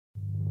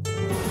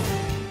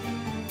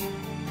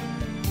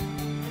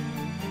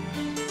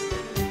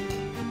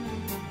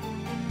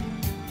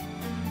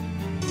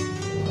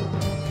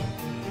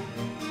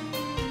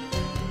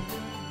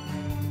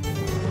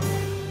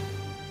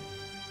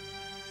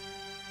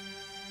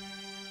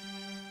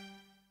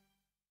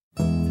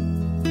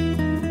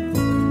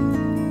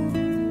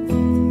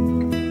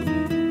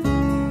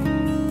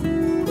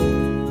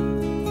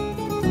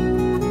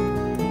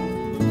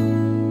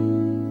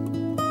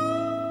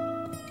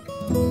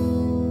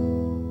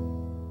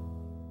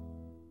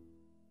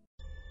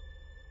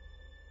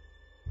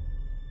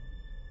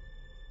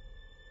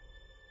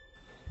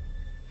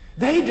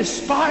They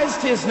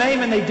despised His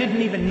name and they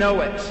didn't even know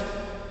it.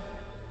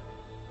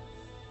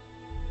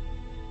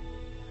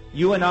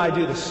 You and I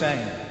do the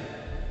same.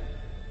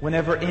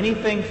 Whenever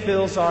anything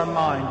fills our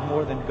mind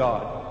more than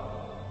God.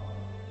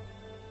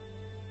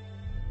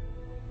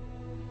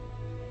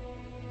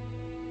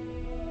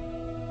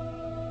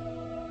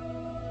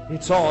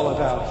 It's all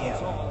about Him.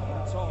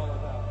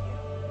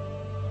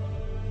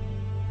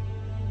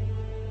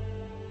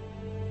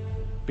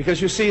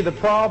 Because you see, the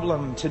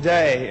problem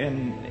today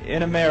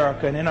in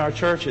America and in our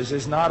churches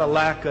is not a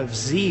lack of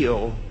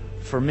zeal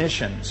for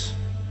missions.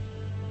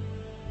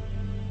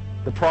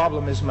 The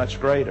problem is much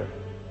greater.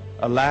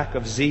 A lack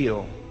of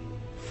zeal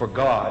for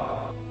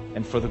God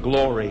and for the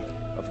glory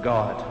of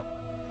God.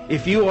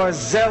 If you are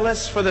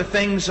zealous for the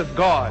things of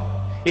God,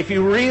 if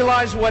you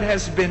realize what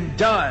has been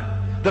done,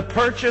 the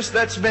purchase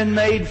that's been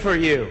made for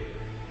you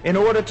in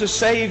order to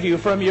save you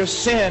from your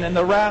sin and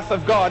the wrath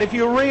of God, if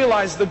you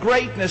realize the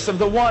greatness of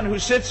the one who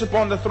sits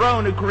upon the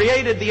throne, who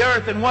created the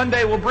earth and one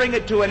day will bring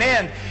it to an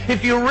end,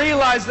 if you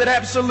realize that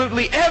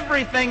absolutely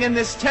everything in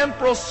this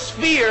temporal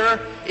sphere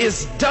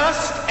is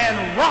dust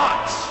and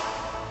rot,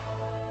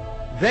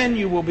 then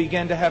you will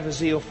begin to have a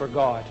zeal for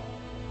God.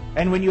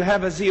 And when you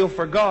have a zeal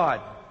for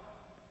God,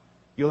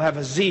 you'll have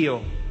a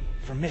zeal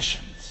for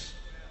missions.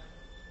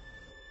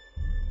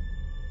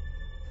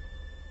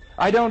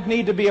 I don't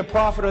need to be a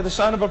prophet or the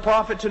son of a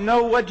prophet to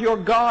know what your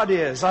God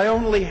is. I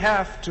only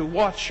have to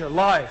watch your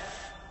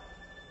life.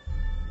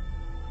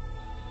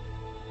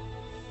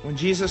 When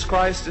Jesus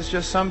Christ is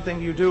just something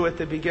you do at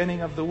the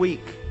beginning of the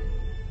week,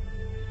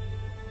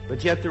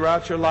 but yet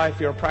throughout your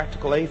life you're a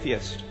practical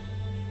atheist,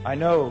 I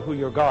know who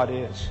your God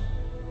is.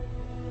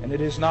 And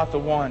it is not the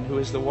one who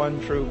is the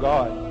one true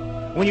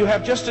God. When you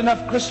have just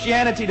enough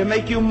Christianity to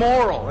make you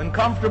moral and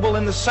comfortable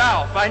in the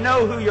South, I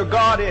know who your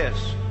God is.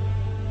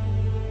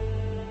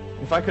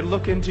 If I could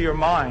look into your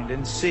mind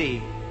and see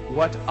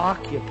what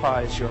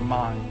occupies your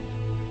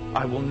mind,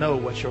 I will know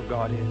what your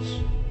God is.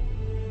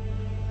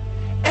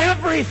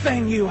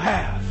 Everything you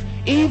have,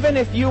 even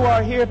if you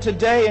are here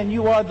today and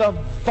you are the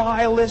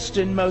vilest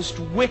and most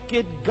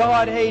wicked,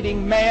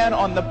 God-hating man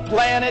on the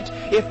planet,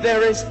 if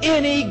there is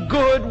any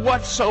good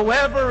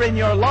whatsoever in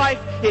your life,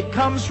 it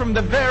comes from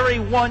the very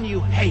one you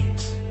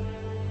hate.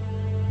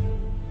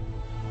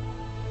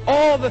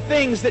 All the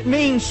things that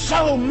mean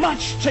so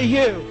much to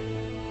you,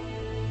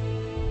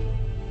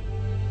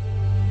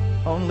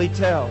 only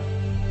tell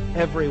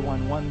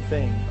everyone one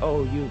thing.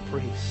 Oh, you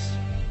priests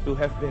who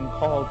have been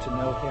called to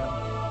know Him,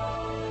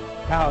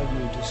 how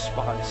you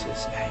despise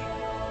His name.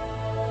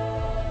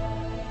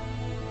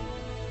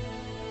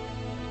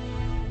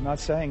 I'm not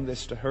saying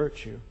this to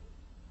hurt you.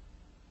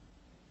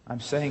 I'm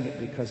saying it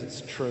because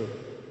it's true.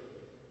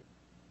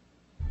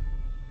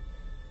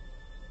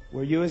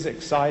 Were you as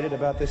excited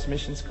about this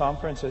missions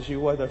conference as you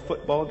were the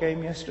football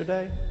game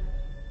yesterday?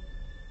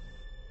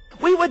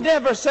 We would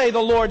never say the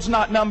Lord's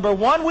not number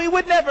one. We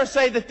would never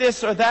say that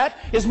this or that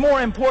is more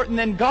important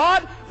than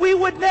God. We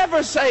would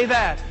never say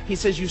that. He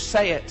says you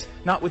say it,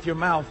 not with your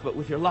mouth, but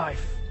with your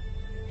life.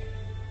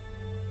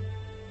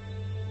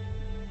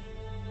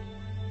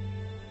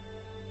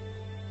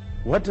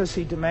 What does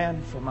He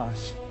demand from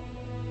us?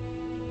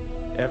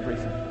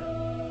 Everything.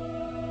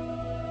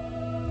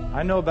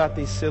 I know about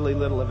these silly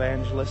little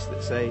evangelists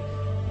that say,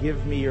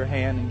 give me your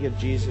hand and give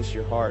Jesus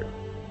your heart.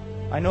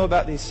 I know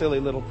about these silly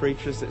little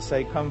preachers that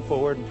say, come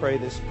forward and pray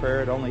this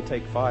prayer. It'll only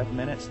take 5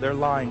 minutes. They're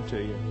lying to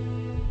you.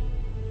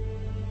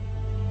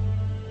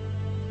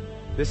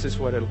 This is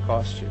what it'll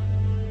cost you.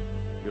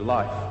 Your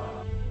life.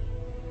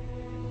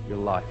 Your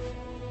life.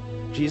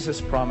 Jesus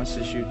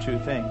promises you two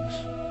things.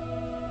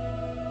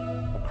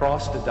 A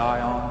cross to die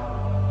on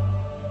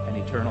and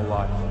eternal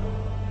life.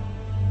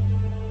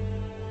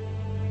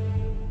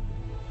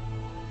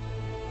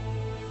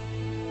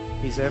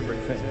 He's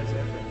everything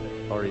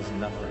or He's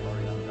nothing.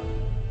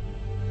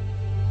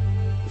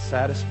 The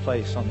saddest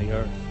place on the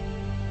earth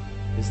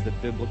is the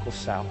biblical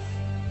South,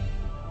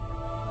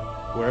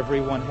 where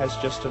everyone has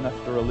just enough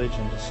to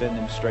religion to send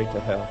them straight to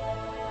hell,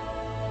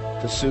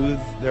 to soothe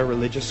their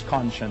religious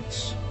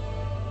conscience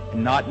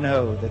and not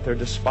know that they're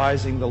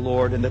despising the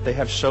Lord and that they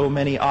have so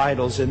many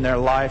idols in their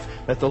life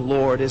that the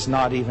Lord is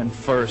not even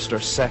first or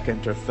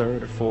second or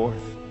third or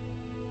fourth.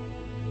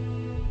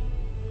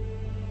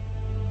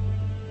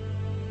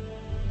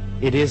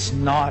 It is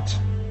not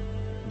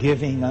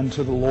giving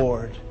unto the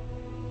Lord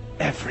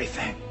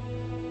everything.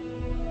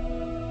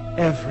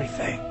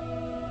 Everything.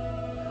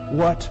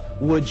 What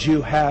would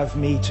you have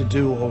me to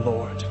do, O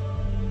Lord?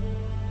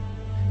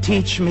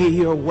 Teach me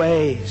your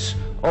ways,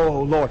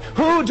 O Lord.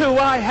 Who do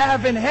I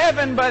have in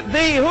heaven but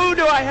Thee? Who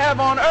do I have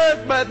on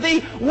earth but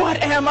Thee?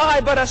 What am I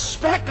but a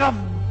speck of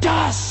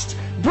dust,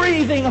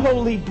 breathing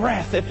holy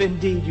breath, if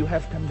indeed you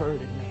have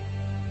converted me?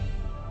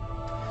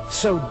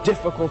 So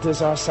difficult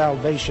is our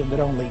salvation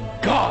that only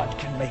God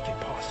can make it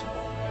possible.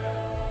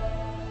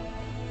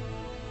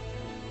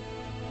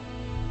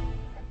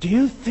 Do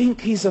you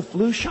think He's a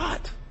flu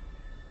shot?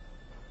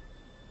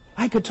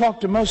 I could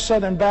talk to most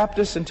Southern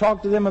Baptists and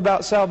talk to them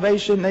about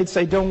salvation. They'd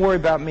say, don't worry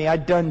about me. I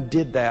done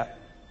did that.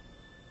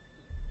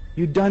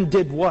 You done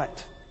did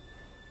what?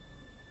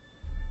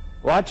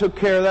 Well, I took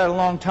care of that a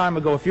long time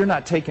ago. If you're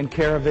not taking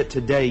care of it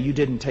today, you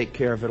didn't take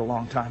care of it a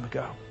long time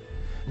ago.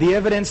 The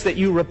evidence that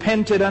you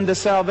repented unto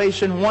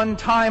salvation one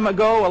time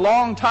ago, a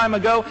long time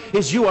ago,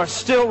 is you are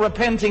still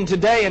repenting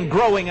today and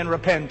growing in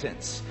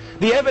repentance.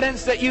 The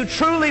evidence that you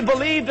truly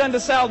believed unto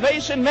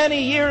salvation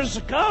many years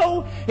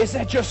ago is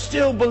that you're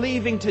still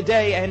believing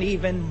today and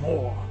even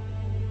more.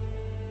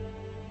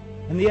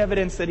 And the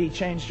evidence that He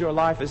changed your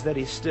life is that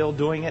He's still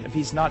doing it. If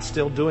He's not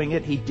still doing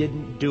it, He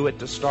didn't do it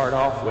to start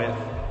off with.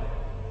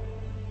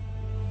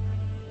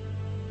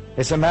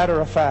 As a matter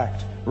of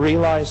fact,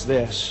 realize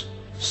this.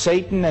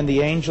 Satan and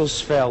the angels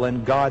fell,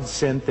 and God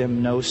sent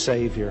them no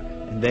Savior,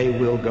 and they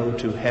will go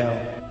to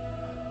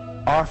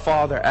hell. Our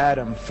father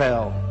Adam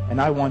fell,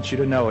 and I want you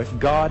to know, if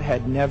God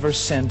had never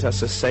sent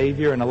us a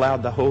Savior and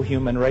allowed the whole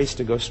human race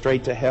to go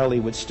straight to hell, He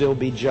would still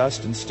be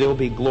just and still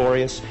be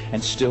glorious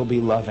and still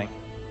be loving.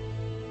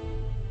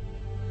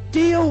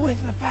 Deal with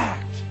the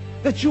fact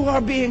that you are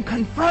being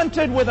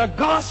confronted with a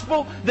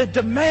gospel that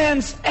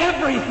demands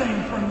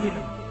everything from you.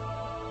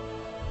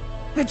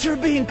 That you're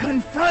being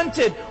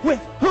confronted with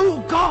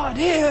who God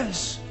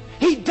is.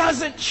 He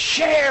doesn't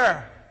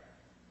share.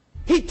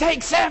 He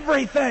takes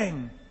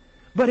everything.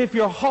 But if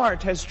your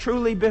heart has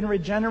truly been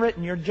regenerate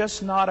and you're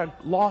just not a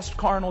lost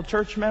carnal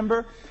church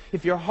member,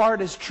 if your heart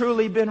has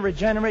truly been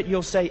regenerate,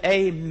 you'll say,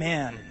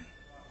 Amen.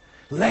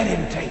 Let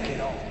Him take it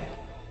all.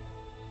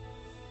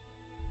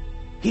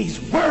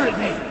 He's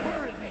worthy.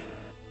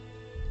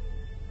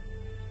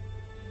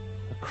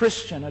 A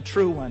Christian, a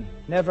true one,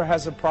 never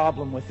has a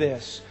problem with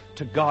this.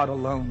 To God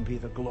alone be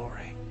the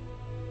glory.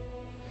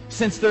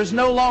 Since there's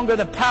no longer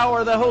the power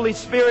of the Holy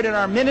Spirit in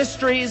our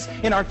ministries,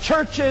 in our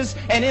churches,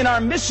 and in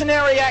our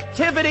missionary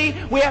activity,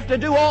 we have to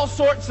do all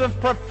sorts of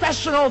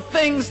professional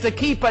things to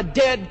keep a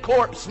dead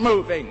corpse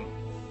moving.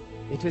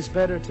 It is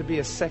better to be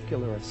a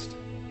secularist.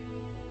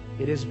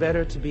 It is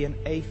better to be an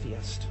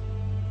atheist,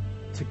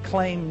 to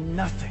claim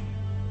nothing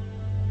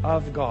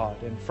of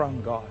God and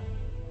from God,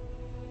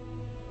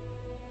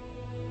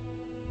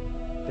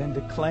 than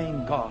to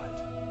claim God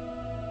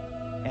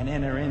and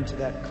enter into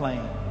that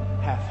claim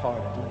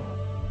half-heartedly.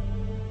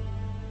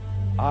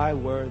 I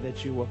were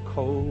that you were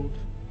cold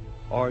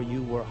or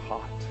you were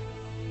hot.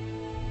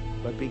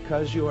 But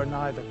because you are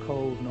neither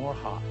cold nor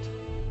hot,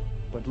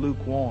 but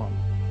lukewarm,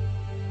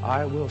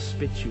 I will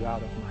spit you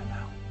out of my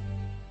mouth.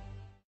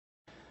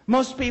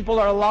 Most people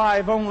are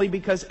alive only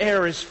because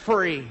air is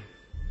free.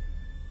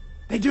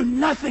 They do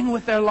nothing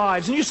with their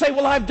lives. And you say,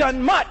 well, I've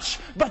done much.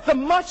 But the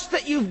much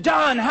that you've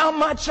done, how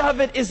much of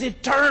it is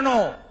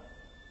eternal?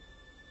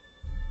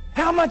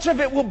 How much of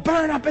it will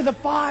burn up in the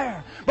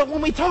fire? But when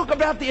we talk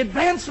about the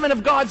advancement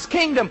of God's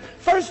kingdom,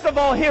 first of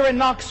all, here in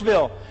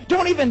Knoxville,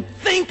 don't even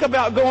think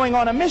about going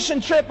on a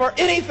mission trip or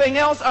anything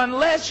else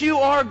unless you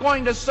are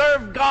going to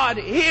serve God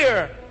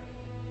here.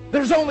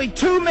 There's only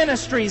two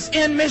ministries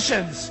in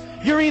missions.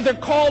 You're either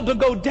called to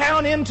go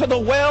down into the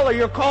well or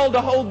you're called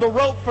to hold the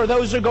rope for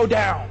those who go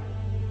down.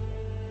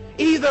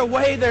 Either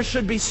way, there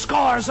should be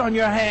scars on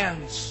your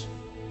hands.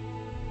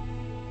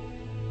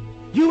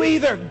 You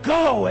either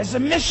go as a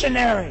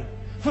missionary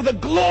for the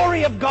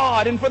glory of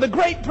God and for the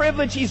great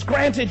privilege He's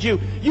granted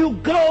you. You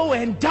go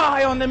and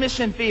die on the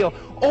mission field,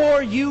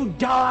 or you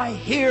die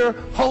here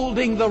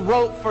holding the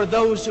rope for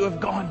those who have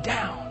gone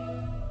down.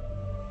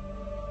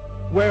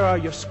 Where are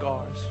your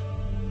scars?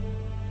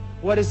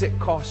 What does it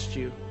cost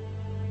you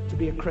to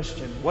be a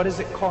Christian? What does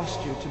it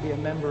cost you to be a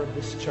member of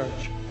this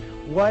church?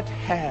 What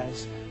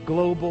has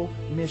global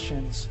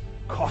missions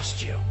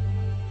cost you?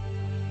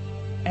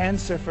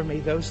 Answer for me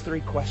those three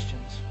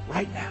questions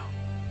right now.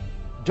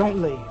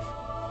 Don't leave.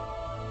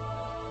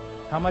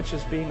 How much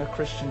has being a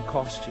Christian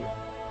cost you?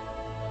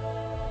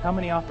 How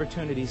many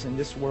opportunities in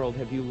this world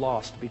have you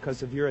lost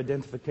because of your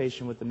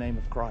identification with the name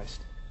of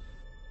Christ?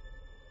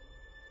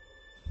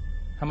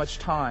 How much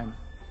time,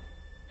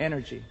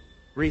 energy,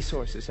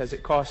 resources has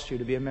it cost you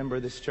to be a member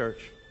of this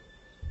church?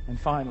 And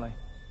finally,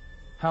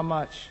 how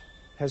much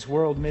has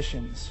world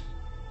missions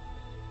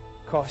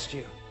cost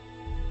you?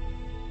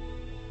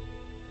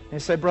 And you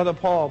say, Brother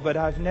Paul, but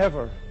I've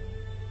never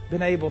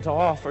been able to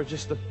offer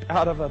just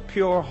out of a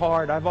pure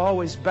heart. I've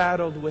always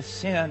battled with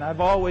sin.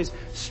 I've always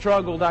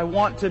struggled. I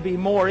want to be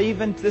more.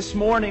 Even this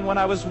morning when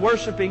I was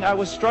worshiping, I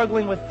was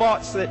struggling with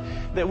thoughts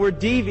that were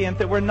deviant,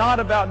 that were not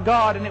about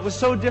God, and it was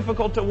so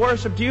difficult to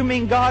worship. Do you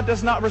mean God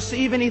does not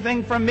receive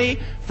anything from me?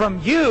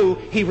 From you,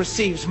 He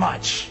receives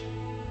much.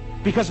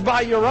 Because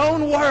by your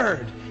own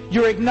word,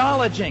 you're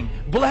acknowledging,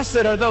 blessed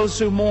are those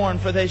who mourn,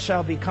 for they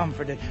shall be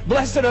comforted.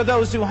 Blessed are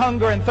those who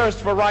hunger and thirst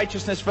for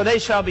righteousness, for they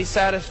shall be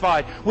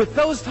satisfied. With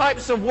those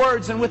types of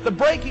words and with the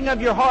breaking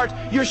of your heart,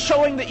 you're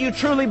showing that you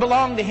truly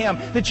belong to Him,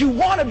 that you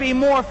want to be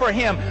more for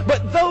Him.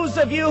 But those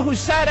of you who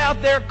sat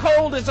out there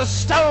cold as a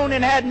stone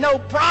and had no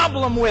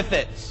problem with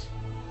it,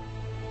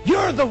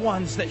 you're the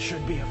ones that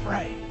should be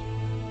afraid.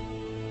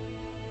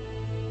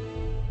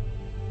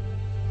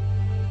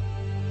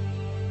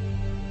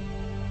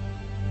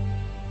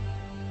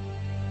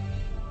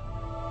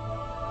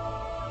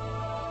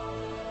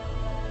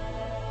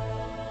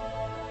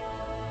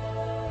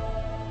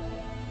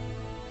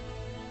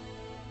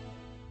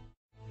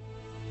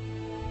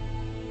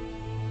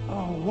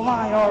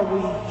 why are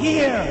we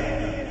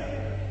here?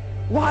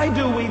 Why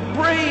do we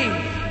breathe?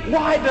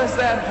 Why does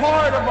that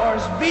heart of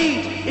ours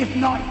beat if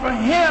not for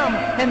Him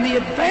and the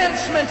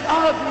advancement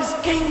of His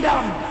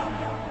kingdom?